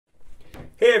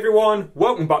Hey everyone,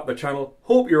 welcome back to the channel.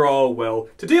 Hope you're all well.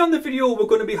 Today on the video we're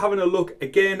going to be having a look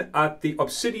again at the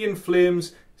Obsidian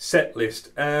Flames set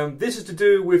list. This is to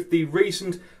do with the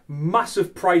recent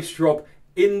massive price drop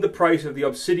in the price of the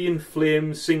Obsidian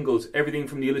Flames singles. Everything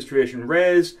from the illustration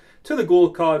rares to the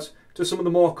gold cards to some of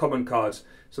the more common cards.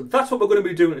 So that's what we're going to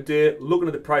be doing today, looking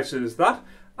at the prices of that.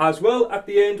 As well, at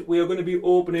the end we are going to be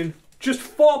opening just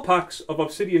 4 packs of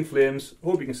Obsidian Flames.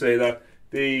 Hope you can say that.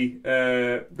 The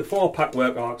 4-pack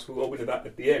work arcs, we'll open to that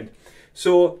at the end.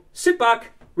 So sit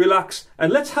back, relax,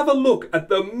 and let's have a look at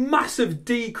the massive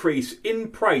decrease in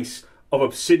price of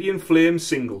Obsidian Flames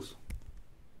singles.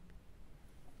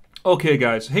 Okay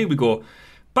guys, here we go.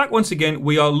 Back once again,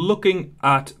 we are looking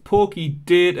at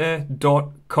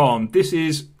PokeData.com. This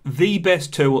is the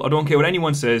best tool, I don't care what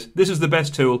anyone says, this is the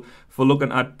best tool for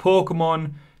looking at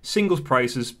Pokemon singles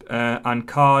prices and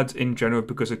cards in general,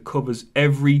 because it covers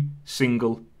every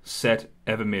single set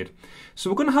ever made.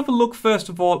 So we're going to have a look first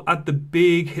of all at the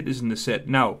big hitters in the set.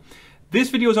 Now,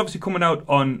 this video is obviously coming out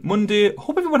on Monday.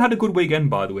 Hope everyone had a good weekend,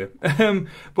 by the way.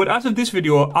 But as of this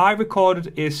video, I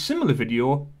recorded a similar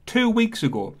video 2 weeks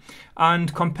ago,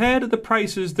 and compared to the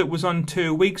prices that was on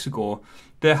 2 weeks ago,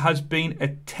 there has been a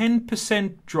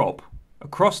 10% drop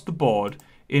across the board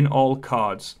in all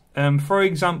cards. For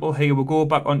example, here we'll go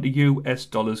back onto US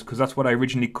dollars, because that's what I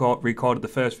originally recorded the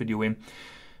first video in.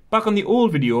 Back on the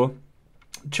old video,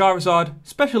 Charizard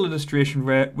Special Illustration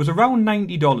Rare was around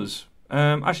 $90.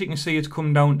 As you can see, it's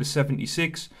come down to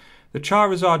 76. The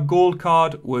Charizard Gold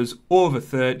card was over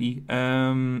 30.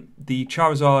 The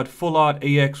Charizard Full Art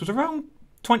EX was around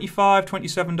 $25,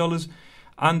 $27.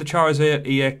 And the Charizard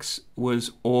EX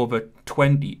was over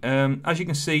 20. As you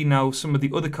can see now, some of the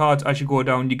other cards, as you go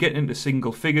down, you're getting into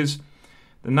single figures.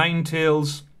 The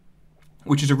Ninetales,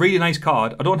 which is a really nice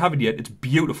card. I don't have it yet. It's a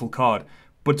beautiful card,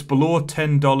 but it's below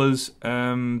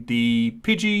 $10. The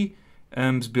Pidgey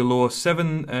is below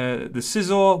 $7. The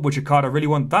Scizor, which a card I really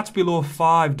want, that's below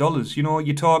 $5. You know,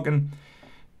 you're talking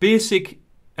basic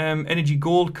energy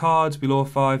gold cards below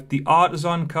 $5. The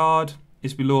Artisan card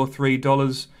is below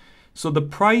 $3. So the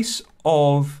price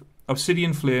of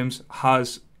Obsidian Flames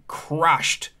has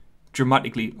crashed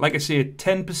dramatically. Like I say,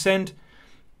 10%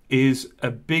 is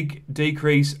a big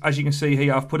decrease. As you can see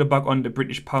here, I've put it back onto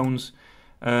British pounds.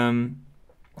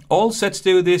 All sets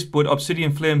do this, but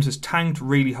Obsidian Flames has tanked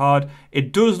really hard.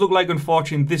 It does look like,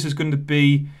 unfortunately, this is going to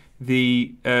be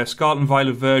the Scarlet and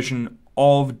Violet version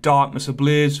of Darkness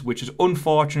Ablaze, which is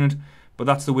unfortunate, but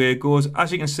that's the way it goes.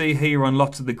 As you can see here on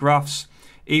lots of the graphs,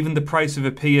 even the price of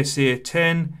a PSA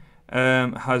 10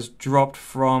 has dropped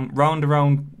from around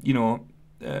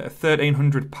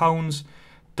 £1,300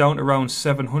 down to around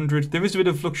 $700. There is a bit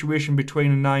of fluctuation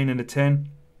between a 9 and a 10.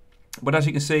 But as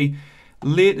you can see,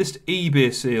 latest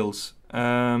eBay sales.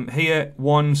 Here,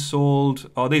 one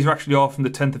sold, these are actually all from the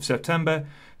 10th of September,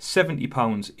 £70,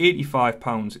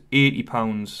 £85,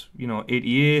 £80,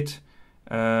 88.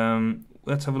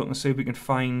 Let's have a look and see if we can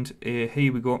find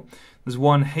here we go. There's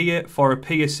one here for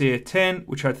a PSA 10,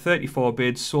 which had 34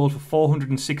 bids, sold for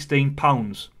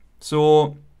 £416.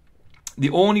 So the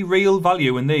only real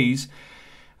value in these,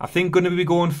 I think, going to be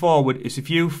going forward is if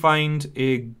you find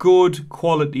a good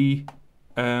quality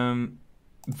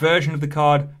version of the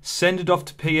card, send it off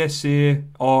to PSA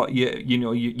or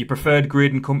your preferred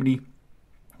grading company,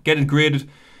 get it graded,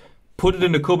 put it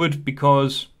in the cupboard,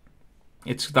 because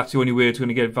that's the only way it's going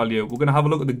to get value. We're going to have a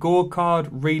look at the gold card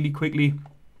really quickly.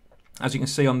 As you can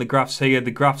see on the graphs here, the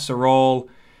graphs are all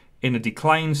in a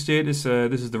decline status.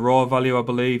 This is the raw value, I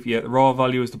believe. Yeah, the raw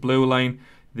value is the blue line.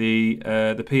 The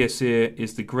PSA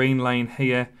is the green line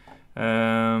here.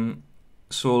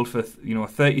 Sold for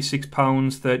 £36,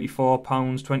 £34,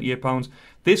 £28.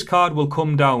 This card will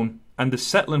come down, and the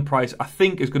settling price I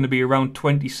think is going to be around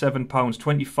 £27,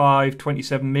 £25,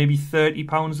 £27, maybe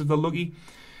 £30 if they're lucky.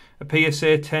 A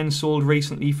PSA 10 sold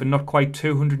recently for not quite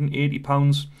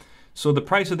 £280. So the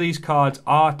price of these cards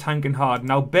are tanking hard.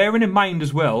 Now, bearing in mind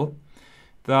as well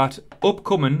that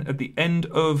upcoming at the end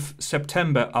of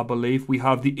September, I believe, we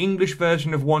have the English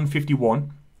version of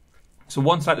 151. So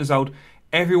once that is out,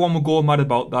 everyone will go mad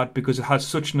about that, because it has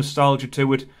such nostalgia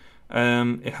to it.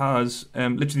 It has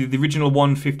literally the original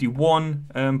 151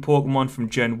 Pokemon from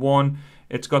Gen 1.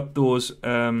 It's got those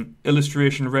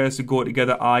illustration rares that go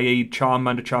together, i.e.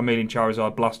 Charmander, Charmeleon,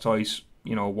 Charizard, Blastoise,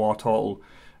 Wartortle,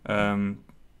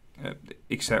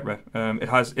 etc.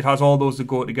 It has all those that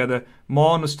go together.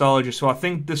 More nostalgia, so I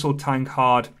think this will tank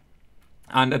hard.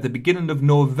 And at the beginning of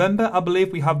November, I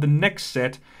believe, we have the next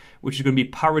set, which is going to be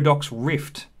Paradox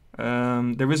Rift.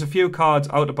 There is a few cards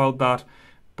out about that,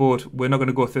 but we're not going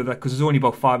to go through that because there's only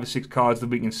about 5 or 6 cards that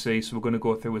we can see, so we're going to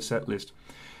go through a set list.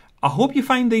 I hope you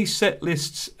find these set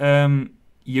lists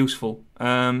useful.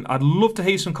 I'd love to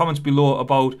hear some comments below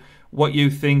about what you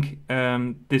think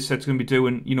this set's going to be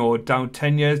doing, you know, down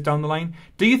 10 years down the line.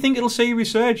 Do you think it'll see a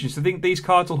resurgence? Do you think these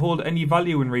cards will hold any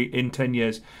value in 10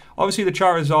 years? Obviously, the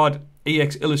Charizard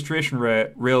EX Illustration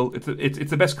Rare, it's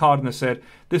the best card in the set.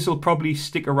 This will probably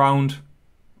stick around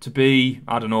to be,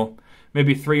 I don't know,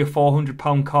 maybe a £300 or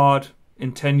 £400 card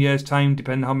in 10 years' time,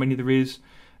 depending on how many there is.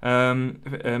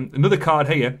 Another card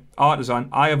here, Artisan.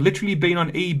 I have literally been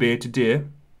on eBay today,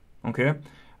 okay,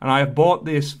 and I have bought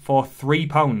this for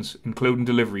 £3, including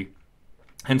delivery.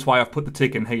 Hence why I've put the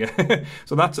tick in here.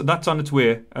 So that's on its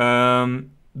way.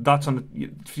 That's on,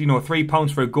 you know,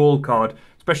 £3 for a gold card,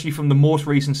 especially from the most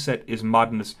recent set, is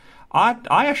madness. I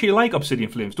actually like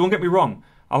Obsidian Flames. Don't get me wrong,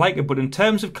 I like it, but in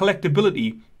terms of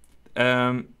collectability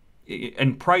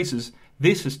and prices,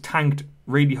 this has tanked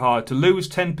really hard. To lose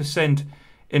 10%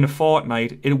 in a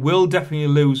fortnight, it will definitely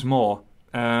lose more.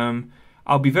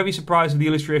 I'll be very surprised if the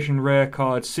illustration rare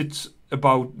card sits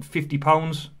about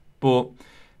 £50, but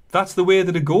that's the way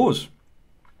that it goes.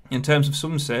 In terms of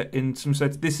some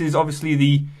sets, this is obviously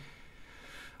the,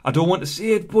 I don't want to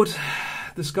say it, but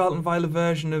the Scarlet and Violet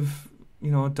version of,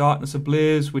 you know, Darkness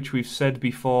Ablaze, which we've said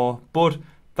before. But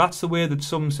that's the way that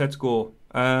some sets go.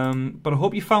 But I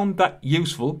hope you found that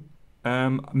useful.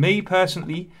 Me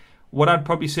personally, what I'd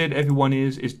probably say to everyone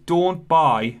is don't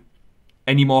buy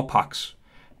any more packs.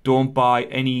 Don't buy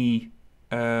any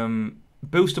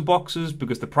booster boxes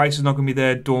because the price is not going to be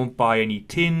there. Don't buy any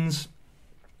tins.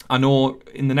 I know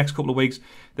in the next couple of weeks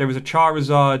there is a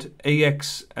Charizard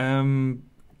EX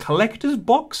collector's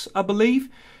box, I believe,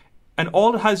 and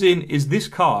all it has in is this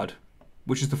card,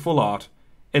 which is the full art.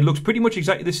 It looks pretty much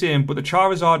exactly the same, but the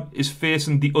Charizard is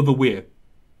facing the other way.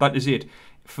 That is it.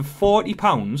 For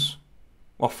 £40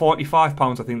 or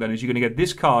 £45, I think that is, you're going to get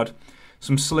this card,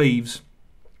 some sleeves,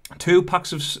 2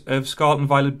 packs of Scarlet and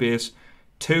Violet base,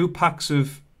 2 packs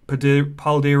of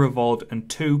Paldea Evolved, and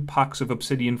 2 packs of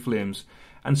Obsidian Flames,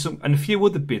 and a few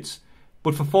other bits.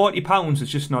 But for £40, it's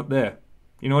just not there.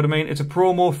 You know what I mean? It's a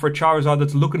promo for a Charizard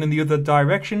that's looking in the other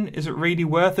direction. Is it really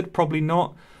worth it? Probably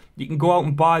not. You can go out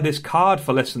and buy this card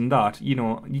for less than that. You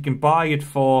know, you can buy it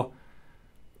for,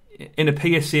 in a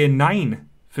PSA 9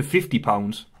 for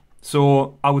 £50.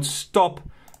 So I would stop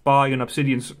buying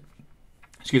Obsidian's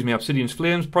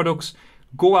Flames products.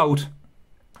 Go out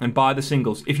and buy the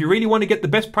singles. If you really want to get the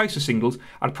best price of singles,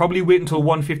 I'd probably wait until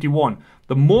 151.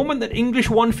 The moment that English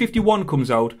 151 comes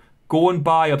out, go and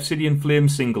buy Obsidian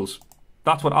Flames singles.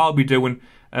 That's what I'll be doing.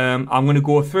 I'm going to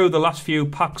go through the last few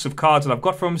packs of cards that I've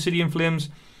got from Obsidian Flames.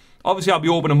 Obviously, I'll be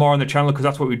opening more on the channel because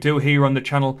that's what we do here on the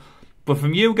channel. But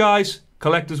from you guys,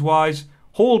 collectors-wise,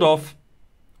 hold off.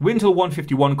 Wait until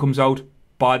 151 comes out.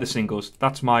 Buy the singles.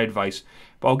 That's my advice.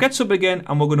 But I'll get sub again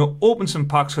and we're going to open some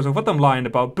packs because I've got them lying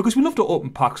about because we love to open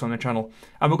packs on the channel.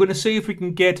 And we're going to see if we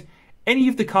can get any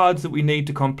of the cards that we need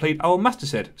to complete our master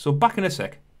set. So back in a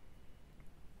sec.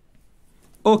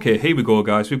 Okay, here we go,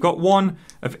 guys. We've got one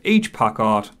of each pack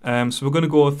art. So we're going to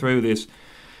go through this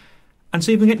and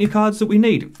see if we can get any cards that we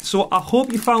need. So I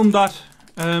hope you found that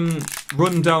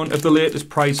rundown of the latest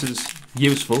prices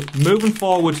useful. Moving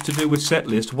forward to do with set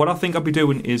list, what I think I'll be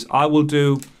doing is I will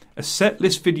do a set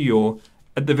list video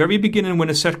at the very beginning when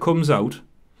a set comes out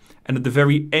and at the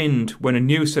very end when a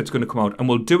new set's going to come out, and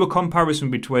we'll do a comparison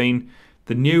between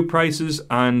the new prices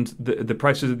and the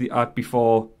prices of the art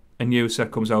before a new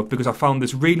set comes out, because I found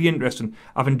this really interesting.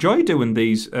 I've enjoyed doing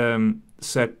these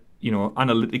set, you know,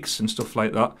 analytics and stuff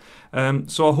like that.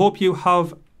 So I hope you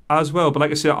have as well. But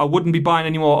like I said, I wouldn't be buying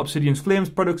any more Obsidian Flames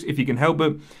products if you can help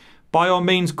it. By all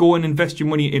means, go and invest your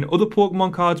money in other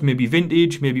Pokemon cards, maybe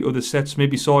vintage, maybe other sets,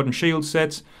 maybe Sword and Shield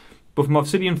sets. But from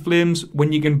Obsidian Flames,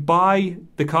 when you can buy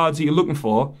the cards that you're looking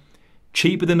for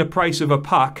cheaper than the price of a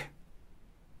pack,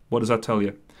 what does that tell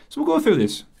you? So we'll go through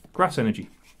this. Grass Energy.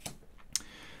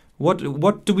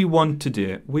 What do we want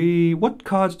today? What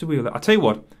cards do we... I tell you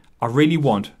what, I really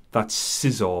want that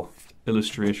Scizor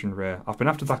illustration rare. I've been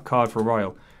after that card for a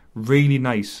while. Really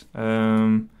nice.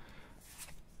 It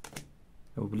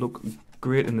would look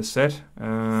great in the set.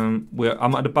 I'm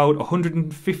at about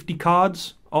 150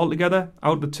 cards altogether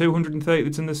out of the 230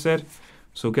 that's in the set.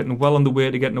 So getting well on the way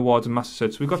to getting awards and master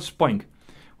sets. So we've got Spoink.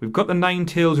 We've got the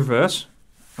Ninetales reverse.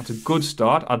 That's a good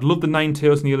start. I'd love the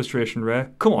Ninetales in the illustration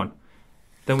rare. Come on.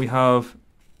 Then we have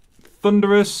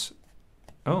Thunderous.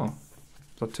 Oh,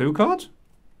 is that 2 cards?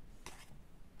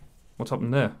 What's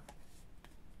happened there?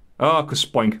 Oh, because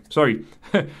Spoink. Sorry.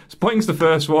 Spoink's the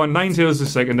first one, Ninetales the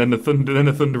second, then the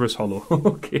Thunderous Hollow.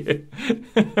 Okay.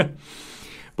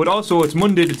 But also, it's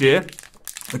Monday today.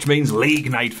 which means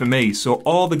league night for me. So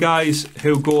all the guys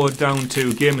who go down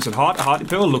to Gamers at Heart,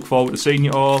 Hartlepool, look forward to seeing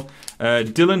you all.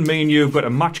 Dylan, me and you have got a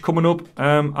match coming up,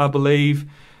 I believe,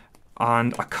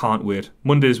 and I can't wait.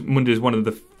 Monday's one of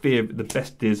the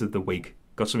best days of the week.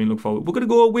 Got something to look forward to. We're going to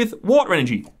go with water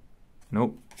energy.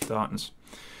 Nope, darkness.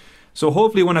 So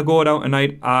hopefully when I go out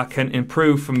tonight, I can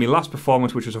improve from my last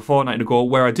performance, which was a fortnight ago,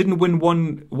 where I didn't win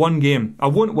one game. I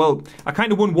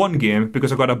kind of won one game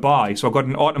because I got a bye, so I got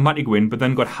an automatic win, but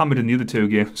then got hammered in the other 2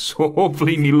 games. So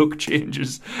hopefully my luck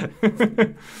changes.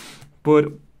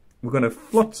 But we're going to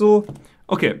Flotzo.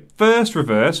 Okay, first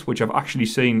reverse, which I've actually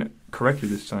seen correctly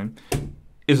this time,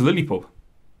 is Lillipup.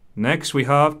 Next we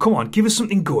have, come on, give us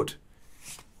something good.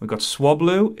 We've got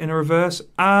Swablu in a reverse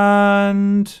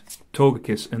and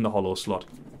Togekiss in the hollow slot.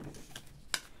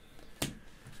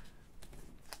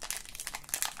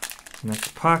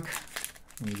 Next pack.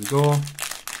 There we go.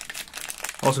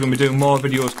 Also going to be doing more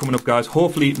videos coming up, guys.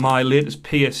 Hopefully my latest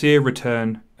PSA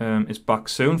return is back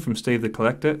soon from Steve the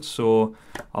Collector. So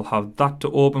I'll have that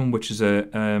to open, which is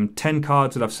 10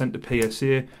 cards that I've sent to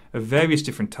PSA of various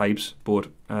different types. But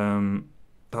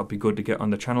that'll be good to get on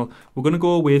the channel. We're going to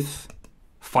go with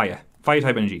Fire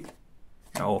type energy.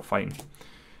 Oh, fighting.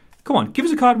 Come on, give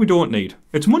us a card we don't need.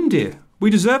 It's Monday.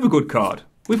 We deserve a good card.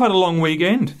 We've had a long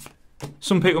weekend.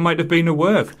 Some people might have been at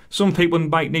work. Some people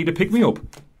might need to pick me up.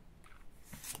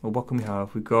 Well, what can we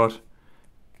have? We've got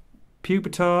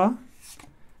Pupitar.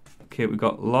 Okay, we've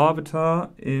got Larvitar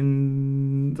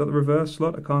in... Is that the reverse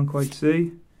slot? I can't quite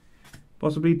see.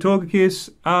 Possibly Togekiss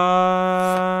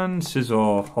and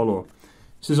Scizor Hollow.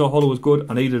 Scizor Hollow was good.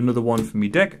 I needed another one for me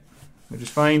deck, which is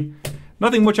fine.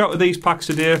 Nothing much out of these packs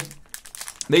today.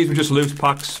 These were just loose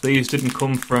packs. These didn't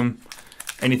come from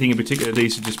anything in particular.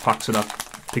 These are just packs that I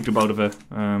picked up out of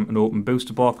an open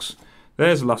booster box.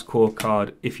 There's the last core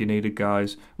card if you need it,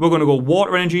 guys. We're going to go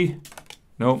Water Energy.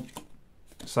 No.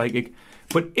 Psychic.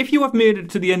 But if you have made it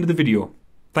to the end of the video,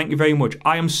 thank you very much.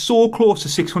 I am so close to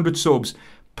 600 subs.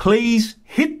 Please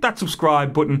hit that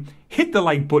subscribe button, hit the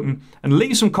like button, and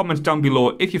leave some comments down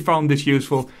below if you found this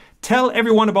useful. Tell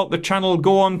everyone about the channel.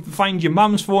 Go on, find your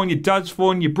mum's phone, your dad's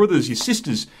phone, your brothers, your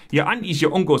sisters, your aunties,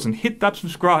 your uncles, and hit that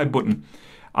subscribe button.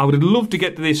 I would love to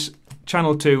get this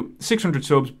channel to 600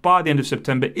 subs by the end of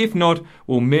September. If not,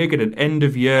 we'll make it an end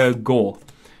of year goal.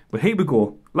 But here we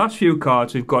go. Last few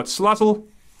cards. We've got Slazzle.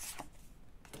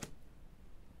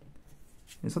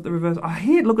 Is that the reverse? I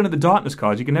hate looking at the darkness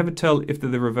cards. You can never tell if they're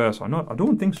the reverse or not. I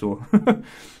don't think so.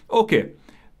 Okay.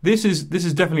 This is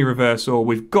definitely reverse. So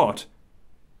we've got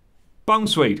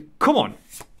Bounsweet. Come on.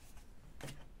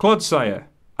 Clodsire.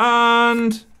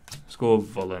 And let's go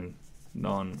Vullen.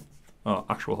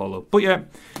 Actual hollow. But yeah,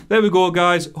 there we go,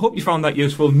 guys. Hope you found that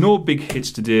useful. No big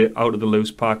hits today out of the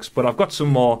loose packs, but I've got some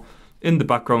more in the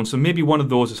background. So maybe one of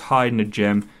those is hiding a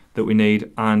gem that we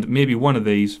need, and maybe one of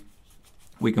these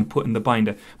we can put in the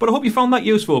binder. But I hope you found that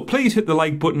useful. Please hit the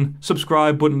like button,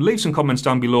 subscribe button, leave some comments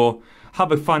down below.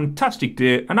 Have a fantastic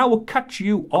day, and I will catch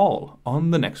you all on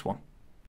the next one.